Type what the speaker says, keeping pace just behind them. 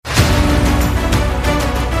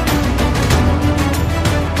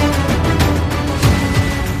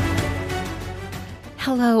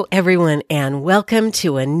Hello, everyone, and welcome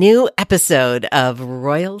to a new episode of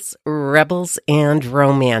Royals, Rebels, and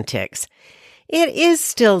Romantics. It is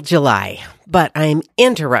still July, but I'm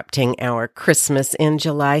interrupting our Christmas in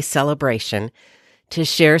July celebration to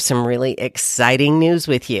share some really exciting news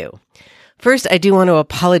with you. First, I do want to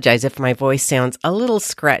apologize if my voice sounds a little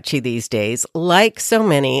scratchy these days. Like so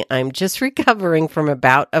many, I'm just recovering from a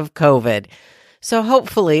bout of COVID. So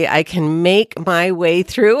hopefully I can make my way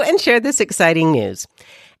through and share this exciting news.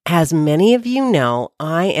 As many of you know,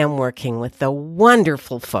 I am working with the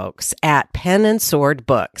wonderful folks at Pen and Sword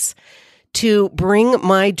Books to bring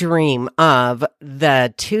my dream of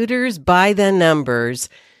the Tudors by the Numbers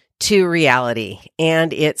to reality.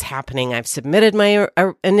 And it's happening. I've submitted my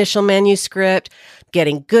initial manuscript,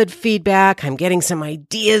 getting good feedback. I'm getting some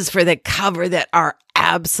ideas for the cover that are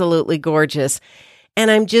absolutely gorgeous. And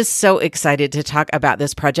I'm just so excited to talk about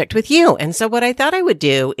this project with you. And so what I thought I would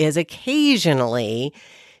do is occasionally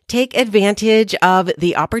take advantage of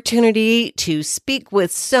the opportunity to speak with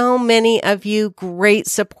so many of you great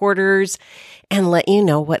supporters and let you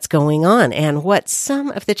know what's going on and what some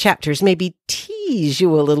of the chapters maybe tease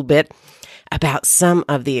you a little bit about some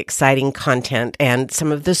of the exciting content and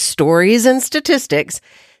some of the stories and statistics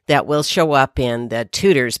that will show up in the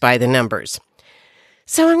Tudors by the Numbers.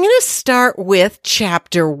 So I'm going to start with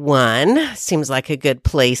chapter 1. Seems like a good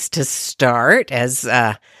place to start, as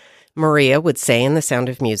Maria would say in The Sound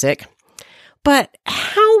of Music. But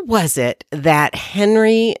how was it that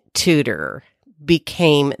Henry Tudor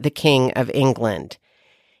became the King of England?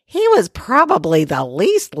 He was probably the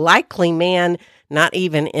least likely man, not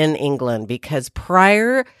even in England, because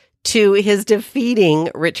prior to his defeating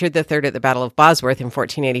Richard III at the Battle of Bosworth in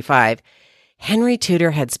 1485, Henry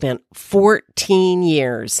Tudor had spent 14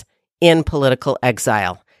 years in political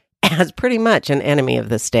exile as pretty much an enemy of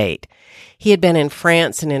the state. He had been in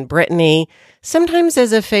France and in Brittany, sometimes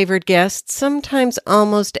as a favored guest, sometimes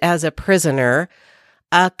almost as a prisoner.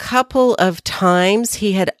 A couple of times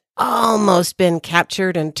he had almost been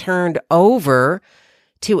captured and turned over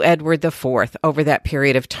to Edward IV over that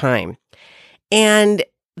period of time. And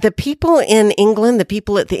the people in England, the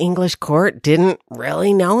people at the English court, didn't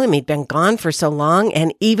really know him. He'd been gone for so long.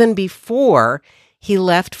 And even before he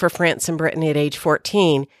left for France and Brittany at age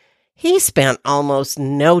 14, he spent almost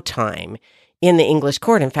no time in the English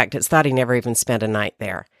court. In fact, it's thought he never even spent a night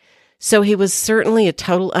there. So he was certainly a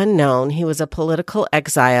total unknown. He was a political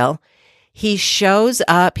exile. He shows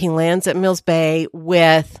up, he lands at Mills Bay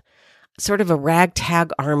with sort of a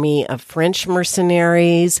ragtag army of French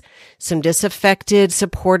mercenaries, some disaffected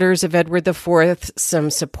supporters of Edward IV,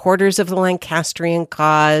 some supporters of the Lancastrian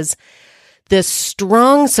cause, the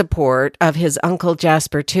strong support of his uncle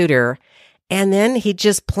Jasper Tudor, and then he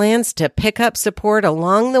just plans to pick up support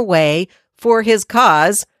along the way for his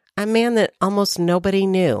cause, a man that almost nobody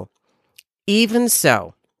knew. Even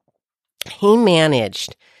so, he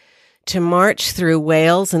managed to march through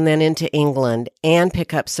Wales and then into England and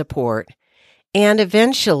pick up support, and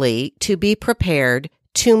eventually to be prepared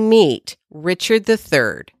to meet Richard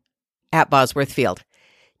III at Bosworth Field.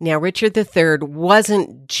 Now, Richard III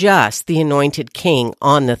wasn't just the anointed king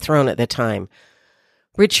on the throne at the time.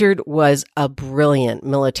 Richard was a brilliant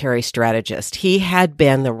military strategist. He had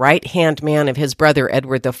been the right-hand man of his brother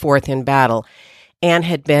Edward IV in battle and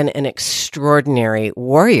had been an extraordinary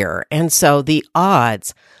warrior. And so the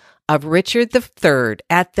odds of Richard III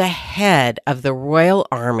at the head of the royal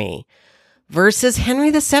army versus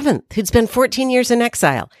Henry VII, who'd spent 14 years in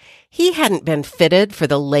exile. He hadn't been fitted for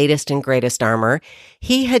the latest and greatest armor.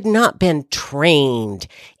 He had not been trained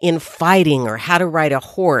in fighting or how to ride a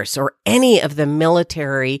horse or any of the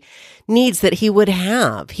military needs that he would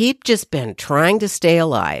have. He'd just been trying to stay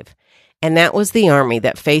alive. And that was the army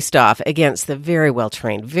that faced off against the very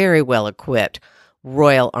well-trained, very well-equipped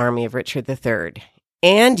royal army of Richard III.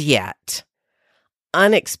 And yet,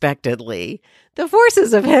 unexpectedly, the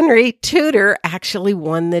forces of Henry Tudor actually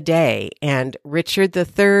won the day, and Richard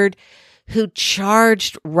III, who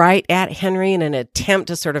charged right at Henry in an attempt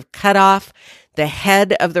to sort of cut off the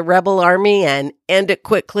head of the rebel army and end it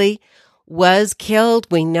quickly, was killed.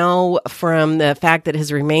 We know from the fact that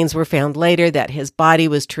his remains were found later that his body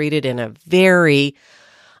was treated in a very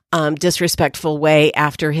disrespectful way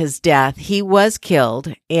after his death. He was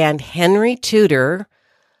killed, and Henry Tudor,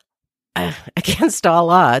 against all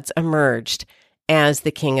odds, emerged as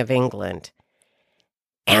the King of England.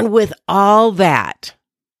 And with all that,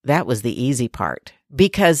 that was the easy part,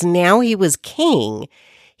 because now he was king.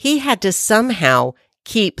 He had to somehow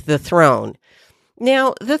keep the throne.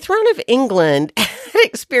 Now, the throne of England had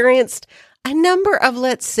experienced a number of,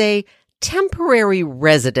 let's say, temporary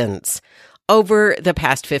residents over the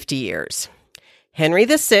past 50 years. Henry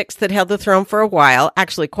VI had held the throne for a while,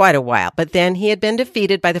 actually quite a while, but then he had been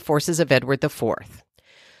defeated by the forces of Edward IV,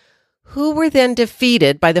 who were then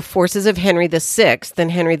defeated by the forces of Henry VI, then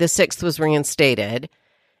Henry VI was reinstated,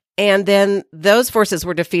 and then those forces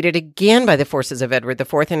were defeated again by the forces of Edward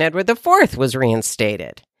IV, and Edward IV was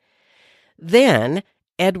reinstated. Then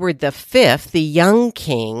Edward V, the young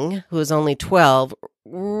king, who was only 12,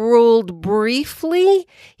 ruled briefly.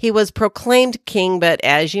 He was proclaimed king, but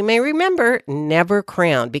as you may remember, never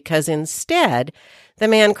crowned, because instead, the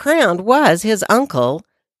man crowned was his uncle,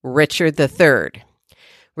 Richard III.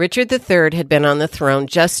 Richard III had been on the throne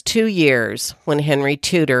just 2 years when Henry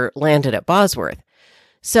Tudor landed at Bosworth.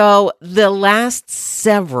 So the last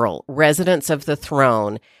several residents of the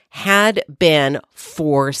throne had been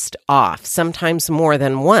forced off, sometimes more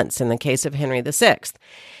than once in the case of Henry VI.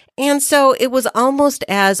 And so it was almost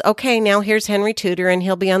as, okay, now here's Henry Tudor and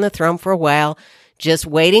he'll be on the throne for a while, just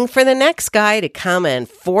waiting for the next guy to come and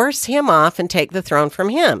force him off and take the throne from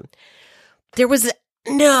him. There was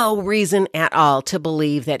no reason at all to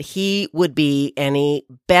believe that he would be any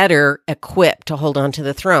better equipped to hold on to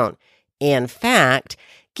the throne. In fact,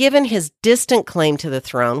 given his distant claim to the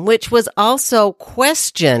throne, which was also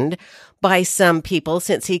questioned by some people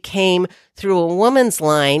since he came through a woman's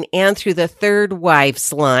line and through the third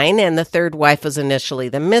wife's line, and the third wife was initially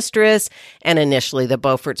the mistress, and initially the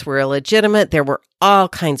Beauforts were illegitimate, there were all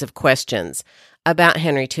kinds of questions about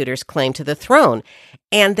Henry Tudor's claim to the throne.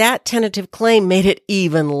 And that tentative claim made it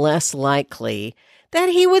even less likely that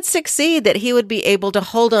he would succeed, that he would be able to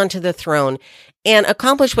hold on to the throne and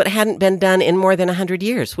accomplish what hadn't been done in more than 100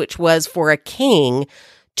 years, which was for a king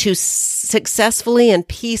to successfully and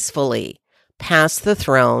peacefully pass the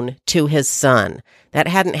throne to his son. That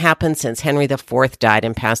hadn't happened since Henry IV died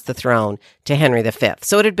and passed the throne to Henry V.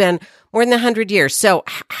 So it had been more than 100 years. So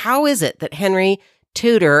how is it that Henry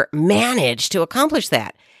Tudor managed to accomplish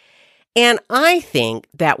that? And I think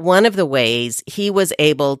that one of the ways he was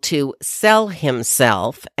able to sell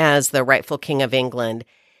himself as the rightful king of England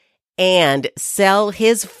and sell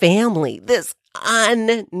his family, this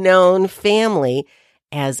unknown family,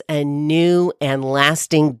 as a new and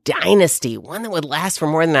lasting dynasty, one that would last for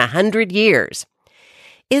more than 100 years,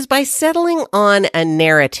 is by settling on a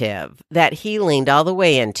narrative that he leaned all the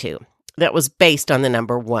way into that was based on the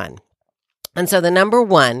number 1. And so the number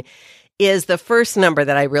 1 is the first number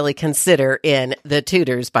that I really consider in the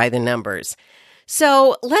Tudors by the numbers.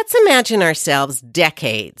 So let's imagine ourselves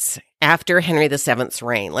decades after Henry VII's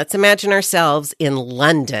reign. Let's imagine ourselves in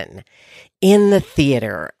London, in the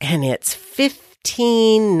theater, and it's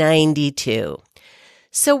 1592.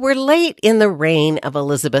 So we're late in the reign of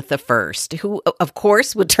Elizabeth I, who, of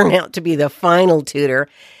course, would turn out to be the final Tudor.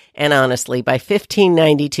 And honestly, by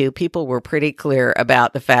 1592, people were pretty clear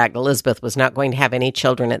about the fact Elizabeth was not going to have any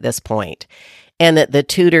children at this point, and that the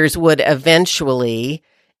Tudors would eventually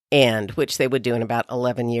end, which they would do in about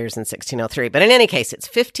 11 years in 1603. But in any case, it's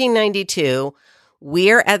 1592.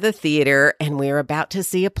 We're at the theater, and we're about to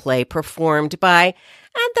see a play performed by,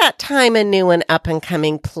 at that time, a new and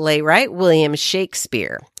up-and-coming playwright, William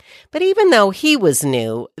Shakespeare. But even though he was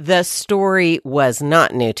new, the story was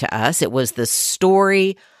not new to us. It was the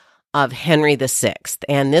story of Henry VI,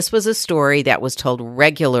 and this was a story that was told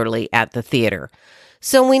regularly at the theater.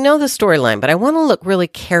 So we know the storyline, but I want to look really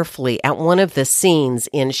carefully at one of the scenes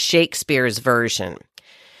in Shakespeare's version.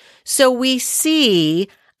 So we see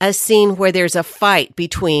a scene where there's a fight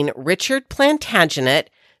between Richard Plantagenet,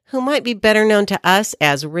 who might be better known to us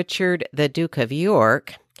as Richard the Duke of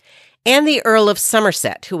York, and the Earl of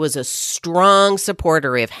Somerset, who was a strong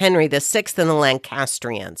supporter of Henry VI and the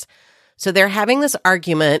Lancastrians. So they're having this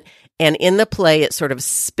argument, and in the play, it sort of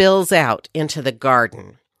spills out into the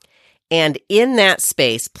garden. And in that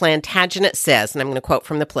space, Plantagenet says, and I'm going to quote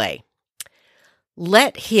from the play,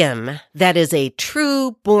 "Let him that is a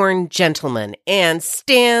true-born gentleman and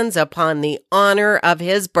stands upon the honor of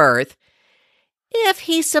his birth, if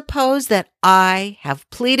he suppose that I have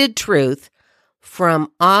pleaded truth,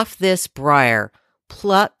 from off this briar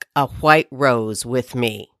pluck a white rose with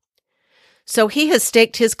me." So he has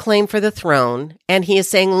staked his claim for the throne, and he is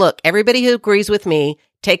saying, look, everybody who agrees with me,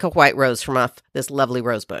 take a white rose from off this lovely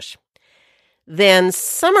rose bush. Then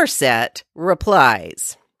Somerset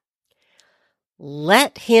replies,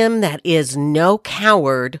 "Let him that is no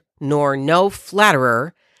coward nor no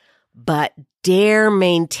flatterer, but dare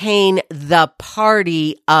maintain the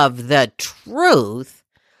party of the truth,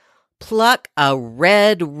 pluck a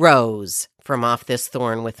red rose from off this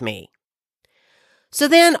thorn with me." So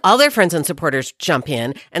then all their friends and supporters jump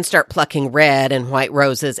in and start plucking red and white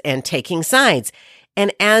roses and taking sides.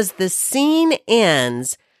 And as the scene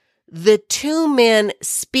ends, the two men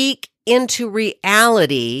speak into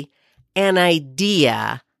reality an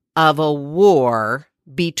idea of a war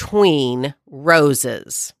between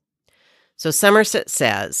roses. So Somerset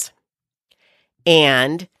says,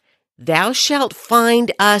 "And thou shalt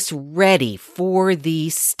find us ready for thee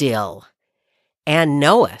still, and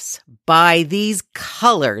know us by these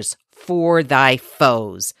colors for thy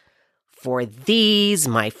foes. For these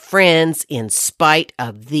my friends in spite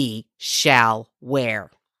of thee shall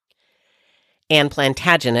wear." And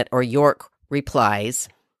Plantagenet or York replies,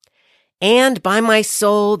 "And by my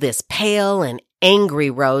soul this pale and angry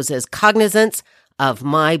rose, as cognizance of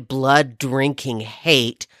my blood-drinking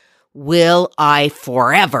hate, will I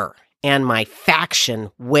forever and my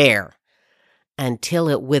faction wear, until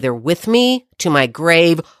it wither with me to my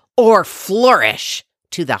grave, or flourish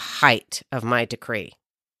to the height of my decree."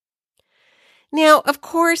 Now, of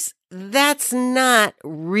course, that's not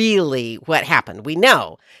really what happened. We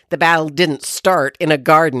know the battle didn't start in a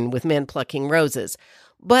garden with men plucking roses.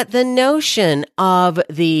 But the notion of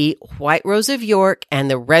the white rose of York and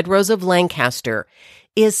the red rose of Lancaster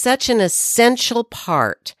is such an essential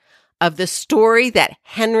part of the story that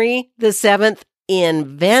Henry VII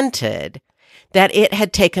invented that it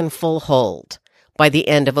had taken full hold by the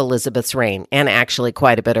end of Elizabeth's reign, and actually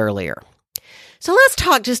quite a bit earlier. So let's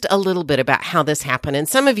talk just a little bit about how this happened. And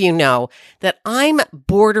some of you know that I'm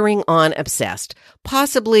bordering on obsessed.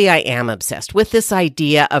 Possibly I am obsessed with this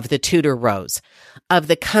idea of the Tudor rose, of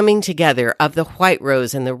the coming together of the white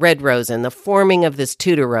rose and the red rose and the forming of this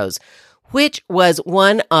Tudor rose, which was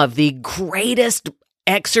one of the greatest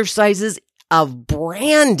exercises of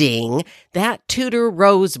branding. That Tudor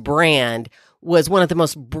rose brand was one of the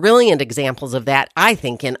most brilliant examples of that, I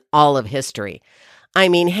think, in all of history. I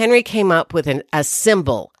mean, Henry came up with a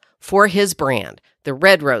symbol for his brand, the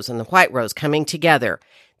red rose and the white rose coming together,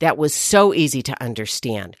 that was so easy to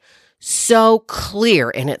understand, so clear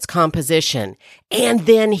in its composition, and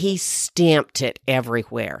then he stamped it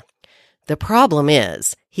everywhere. The problem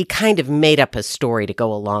is, he kind of made up a story to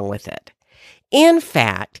go along with it. In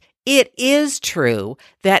fact, it is true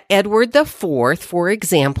that Edward IV, for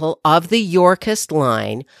example, of the Yorkist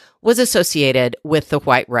line, was associated with the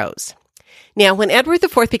white rose. Now, when Edward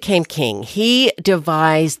IV became king, he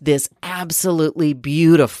devised this absolutely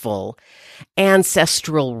beautiful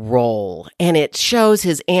ancestral roll, and it shows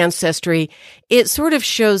his ancestry. It sort of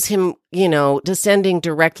shows him, descending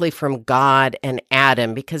directly from God and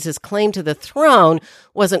Adam, because his claim to the throne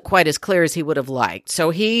wasn't quite as clear as he would have liked. So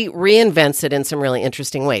he reinvents it in some really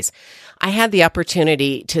interesting ways. I had the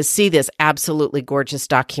opportunity to see this absolutely gorgeous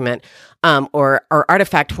document or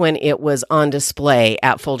artifact when it was on display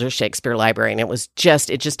at Folger Shakespeare Library, and it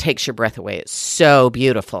just takes your breath away. It's so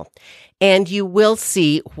beautiful. And you will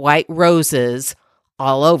see white roses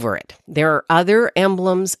all over it. There are other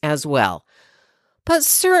emblems as well. But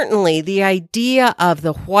certainly the idea of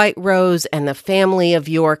the white rose and the family of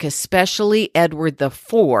York, especially Edward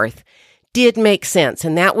IV, did make sense.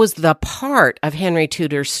 And that was the part of Henry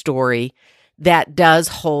Tudor's story that does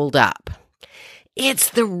hold up.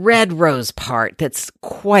 It's the red rose part that's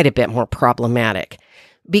quite a bit more problematic,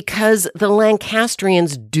 because the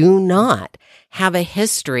Lancastrians do not have a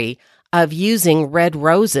history of using red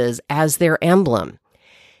roses as their emblem.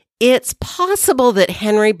 It's possible that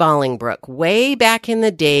Henry Bolingbroke, way back in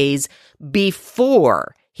the days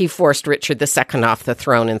before he forced Richard II off the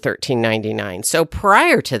throne in 1399, so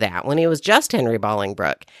prior to that, when he was just Henry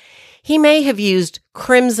Bolingbroke, he may have used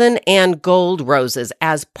crimson and gold roses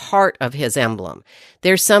as part of his emblem.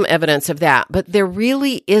 There's some evidence of that, but there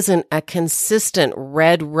really isn't a consistent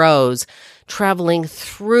red rose traveling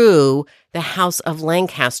through the House of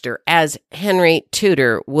Lancaster, as Henry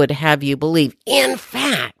Tudor would have you believe. In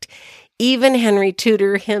fact, even Henry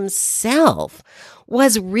Tudor himself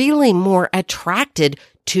was really more attracted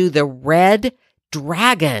to the red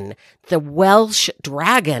dragon, the Welsh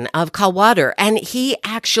dragon of Calwater, and he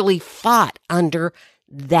actually fought under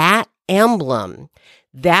that emblem.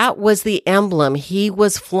 That was the emblem he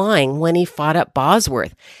was flying when he fought at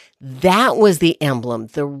Bosworth. That was the emblem,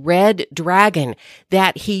 the red dragon,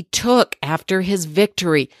 that he took after his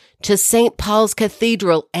victory to St. Paul's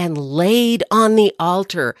Cathedral and laid on the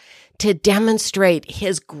altar to demonstrate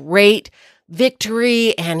his great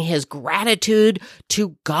victory and his gratitude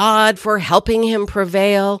to God for helping him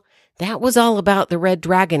prevail. That was all about the red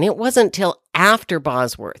dragon. It wasn't till after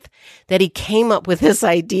Bosworth that he came up with this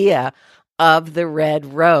idea of the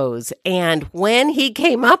red rose. And when he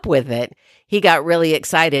came up with it, he got really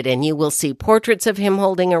excited, and you will see portraits of him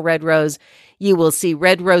holding a red rose. You will see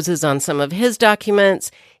red roses on some of his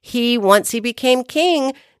documents. He, once he became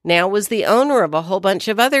king, now was the owner of a whole bunch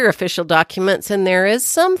of other official documents, and there is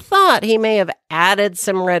some thought he may have added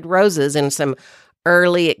some red roses and some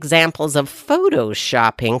early examples of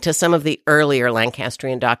photoshopping to some of the earlier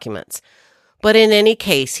Lancastrian documents. But in any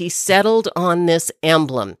case, he settled on this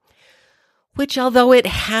emblem, which, although it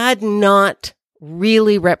had not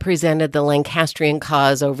really represented the Lancastrian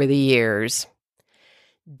cause over the years,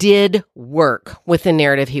 did work with the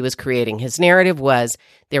narrative he was creating. His narrative was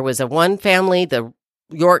there was one family, the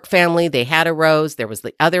York family, they had a rose. There was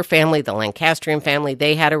the other family, the Lancastrian family,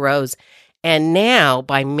 they had a rose. And now,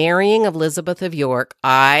 by marrying Elizabeth of York,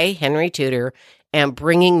 I, Henry Tudor, am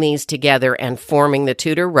bringing these together and forming the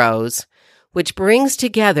Tudor Rose, which brings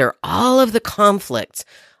together all of the conflicts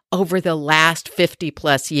over the last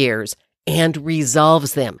 50-plus years and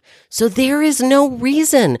resolves them. So there is no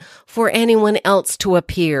reason for anyone else to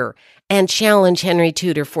appear and challenge Henry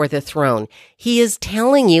Tudor for the throne. He is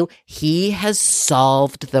telling you he has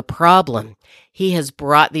solved the problem. He has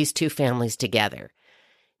brought these two families together.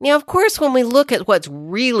 Now, of course, when we look at what's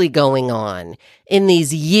really going on in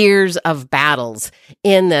these years of battles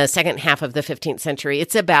in the second half of the 15th century,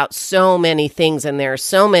 it's about so many things, and there are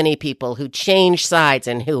so many people who change sides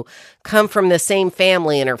and who come from the same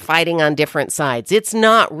family and are fighting on different sides. It's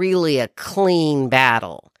not really a clean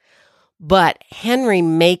battle, but Henry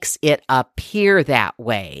makes it appear that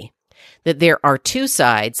way, that there are two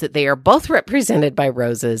sides, that they are both represented by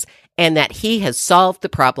roses, and that he has solved the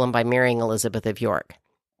problem by marrying Elizabeth of York.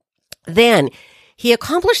 Then he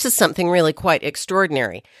accomplishes something really quite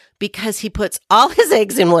extraordinary because he puts all his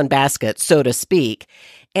eggs in one basket, so to speak,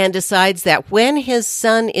 and decides that when his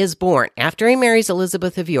son is born, after he marries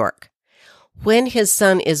Elizabeth of York, when his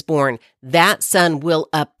son is born, that son will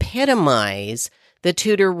epitomize the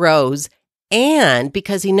Tudor Rose. And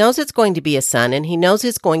because he knows it's going to be a son and he knows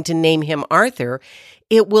he's going to name him Arthur,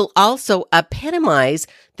 it will also epitomize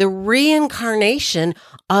the reincarnation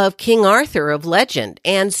of King Arthur of legend.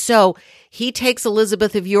 And so he takes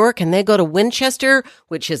Elizabeth of York and they go to Winchester,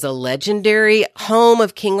 which is a legendary home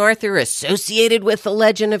of King Arthur associated with the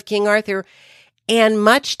legend of King Arthur. And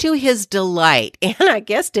much to his delight, and I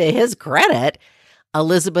guess to his credit,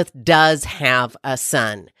 Elizabeth does have a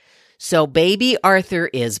son. So baby Arthur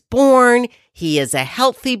is born, he is a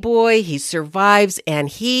healthy boy, he survives, and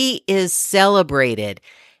he is celebrated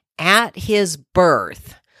at his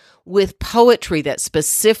birth with poetry that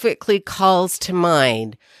specifically calls to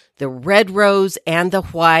mind the red rose and the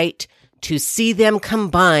white. To see them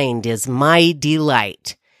combined is my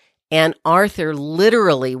delight. And Arthur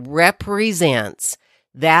literally represents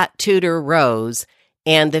that Tudor rose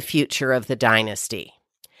and the future of the dynasty.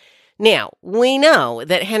 Now, we know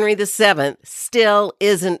that Henry VII still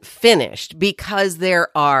isn't finished because there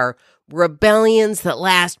are rebellions that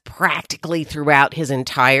last practically throughout his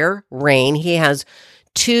entire reign. He has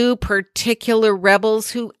two particular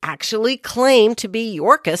rebels who actually claim to be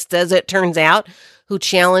Yorkists, as it turns out, who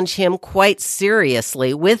challenge him quite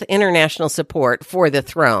seriously with international support for the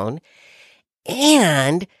throne.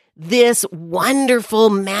 And this wonderful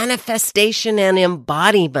manifestation and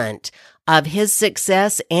embodiment of his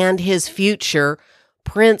success and his future,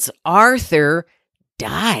 Prince Arthur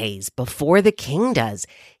dies before the king does.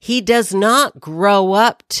 He does not grow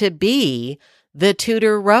up to be the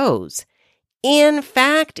Tudor Rose. In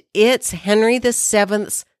fact, it's Henry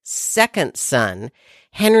VII's second son,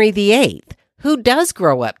 Henry VIII, who does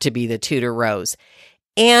grow up to be the Tudor Rose.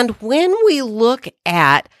 And when we look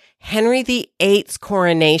at Henry VIII's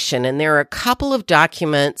coronation, and there are a couple of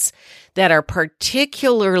documents that are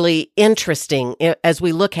particularly interesting as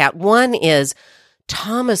we look at. One is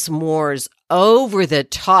Thomas More's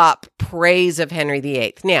over-the-top praise of Henry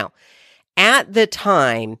VIII. Now, at the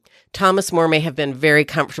time, Thomas More may have been very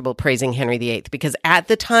comfortable praising Henry VIII because at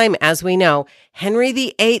the time, as we know, Henry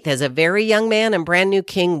VIII, as a very young man and brand new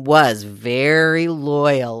king, was very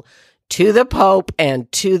loyal to the Pope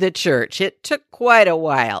and to the church. It took quite a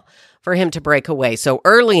while for him to break away. So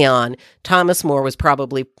early on, Thomas More was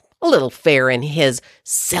probably a little fair in his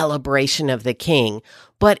celebration of the king.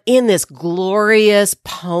 But in this glorious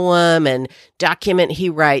poem and document he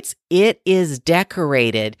writes, it is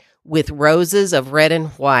decorated with roses of red and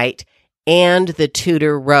white and the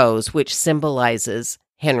Tudor rose, which symbolizes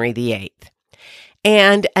Henry VIII.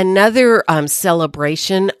 And another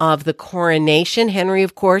celebration of the coronation, Henry,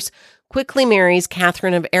 of course, quickly marries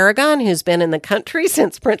Catherine of Aragon, who's been in the country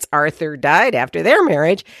since Prince Arthur died after their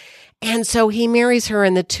marriage. And so he marries her,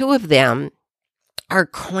 and the two of them are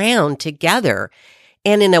crowned together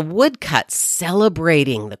and in a woodcut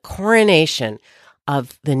celebrating the coronation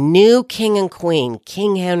of the new king and queen,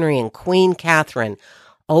 King Henry and Queen Catherine,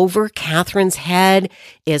 over Catherine's head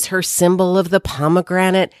is her symbol of the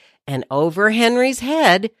pomegranate, and over Henry's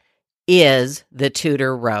head is the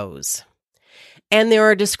Tudor rose. And there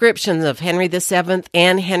are descriptions of Henry VII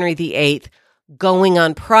and Henry VIII going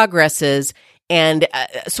on progresses and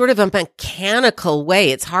sort of a mechanical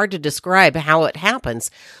way. It's hard to describe how it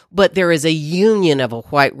happens, but there is a union of a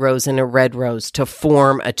white rose and a red rose to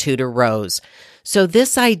form a Tudor rose. So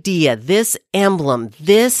this idea, this emblem,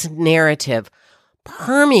 this narrative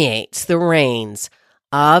permeates the reigns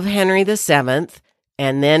of Henry VII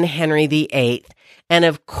and then Henry VIII. And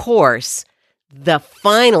of course, the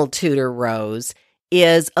final Tudor rose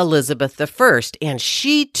is Elizabeth I, and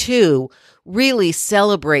she too really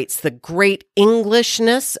celebrates the great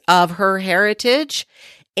Englishness of her heritage.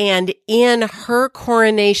 And in her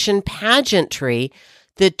coronation pageantry,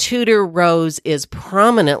 the Tudor rose is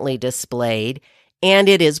prominently displayed, and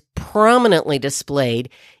it is prominently displayed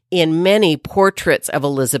in many portraits of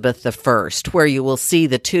Elizabeth I, where you will see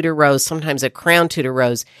the Tudor rose, sometimes a crown Tudor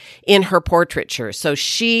rose, in her portraiture. So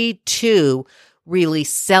she too really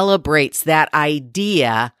celebrates that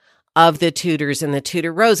idea of the Tudors and the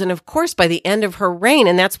Tudor rose. And of course, by the end of her reign,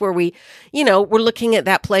 and that's where we're looking at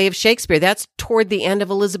that play of Shakespeare, that's toward the end of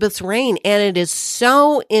Elizabeth's reign. And it is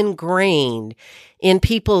so ingrained in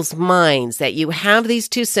people's minds that you have these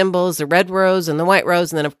two symbols, the red rose and the white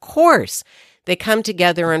rose. And then, of course, they come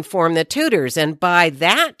together and form the Tudors. And by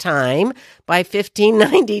that time, by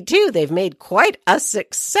 1592, they've made quite a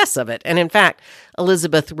success of it. And in fact,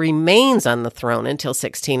 Elizabeth remains on the throne until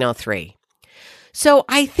 1603. So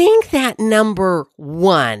I think that number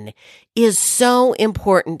one is so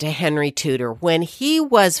important to Henry Tudor when he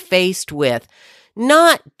was faced with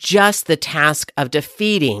not just the task of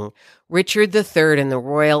defeating Richard III and the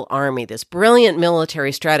royal army, this brilliant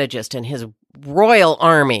military strategist and his royal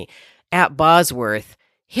army at Bosworth.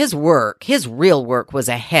 His real work was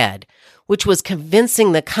ahead, which was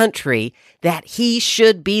convincing the country that he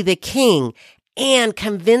should be the king and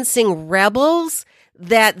convincing rebels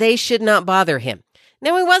that they should not bother him.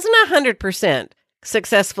 Now, he wasn't 100%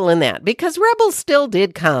 successful in that because rebels still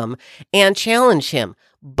did come and challenge him,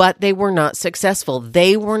 but they were not successful.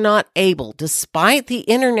 They were not able, despite the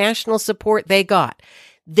international support they got,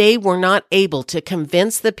 they were not able to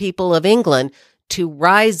convince the people of England to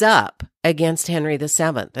rise up against Henry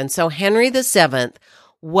VII. And so Henry VII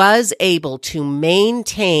was able to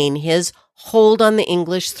maintain his hold on the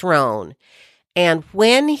English throne. And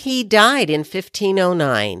when he died in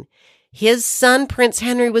 1509, his son, Prince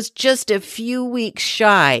Henry, was just a few weeks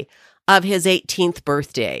shy of his 18th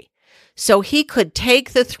birthday. So he could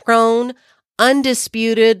take the throne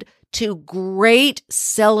undisputed to great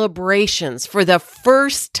celebrations for the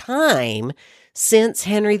first time since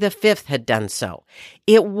Henry V had done so.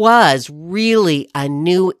 It was really a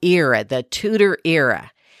new era, the Tudor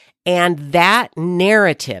era. And that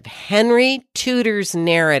narrative, Henry Tudor's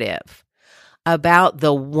narrative about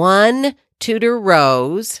the one Tudor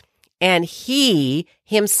rose and he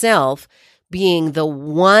himself being the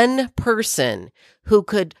one person who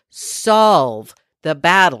could solve the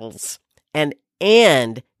battles and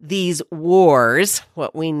end these wars,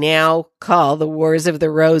 what we now call the Wars of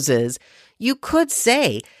the Roses. You could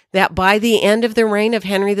say that by the end of the reign of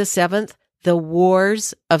Henry VII, the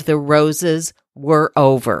Wars of the Roses were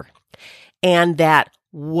over. And that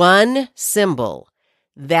one symbol,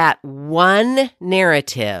 that one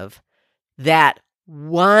narrative, that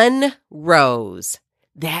one rose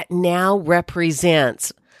that now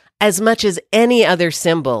represents, as much as any other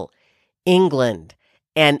symbol, England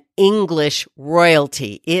and English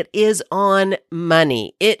royalty. It is on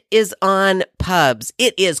money. It is on pubs.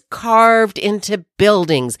 It is carved into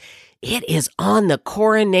buildings. It is on the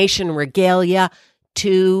coronation regalia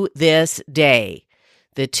to this day.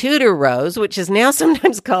 The Tudor rose, which is now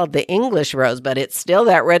sometimes called the English rose, but it's still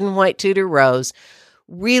that red and white Tudor rose,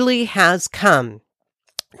 really has come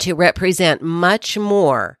to represent much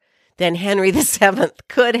more than Henry VII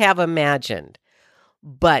could have imagined.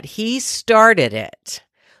 But he started it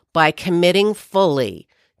by committing fully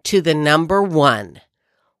to the number one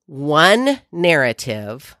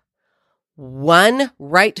narrative, one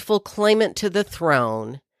rightful claimant to the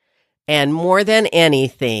throne, and more than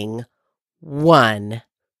anything, one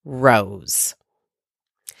rose.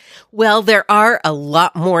 Well, there are a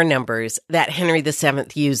lot more numbers that Henry VII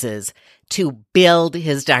uses to build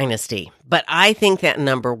his dynasty, but I think that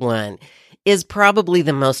number one is probably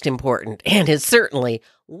the most important and is certainly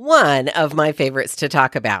one of my favorites to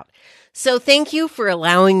talk about. So thank you for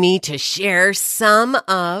allowing me to share some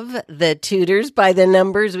of the Tutors by the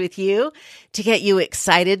Numbers with you to get you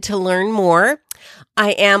excited to learn more.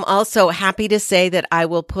 I am also happy to say that I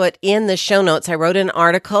will put in the show notes. I wrote an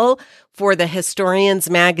article for the Historians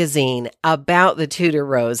Magazine about the Tudor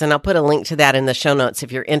Rose, and I'll put a link to that in the show notes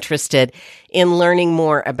if you're interested in learning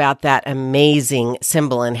more about that amazing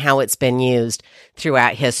symbol and how it's been used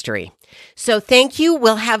throughout history. So thank you.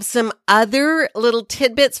 We'll have some other little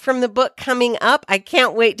tidbits from the book coming up. I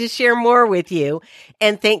can't wait to share more with you.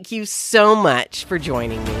 And thank you so much for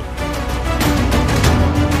joining me.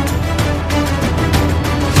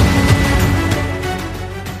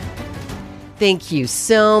 Thank you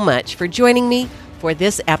so much for joining me for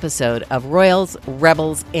this episode of Royals,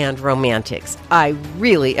 Rebels, and Romantics. I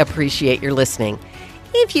really appreciate your listening.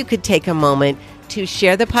 If you could take a moment to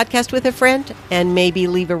share the podcast with a friend and maybe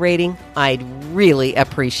leave a rating, I'd really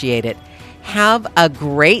appreciate it. Have a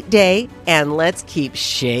great day, and let's keep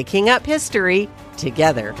shaking up history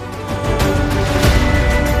together.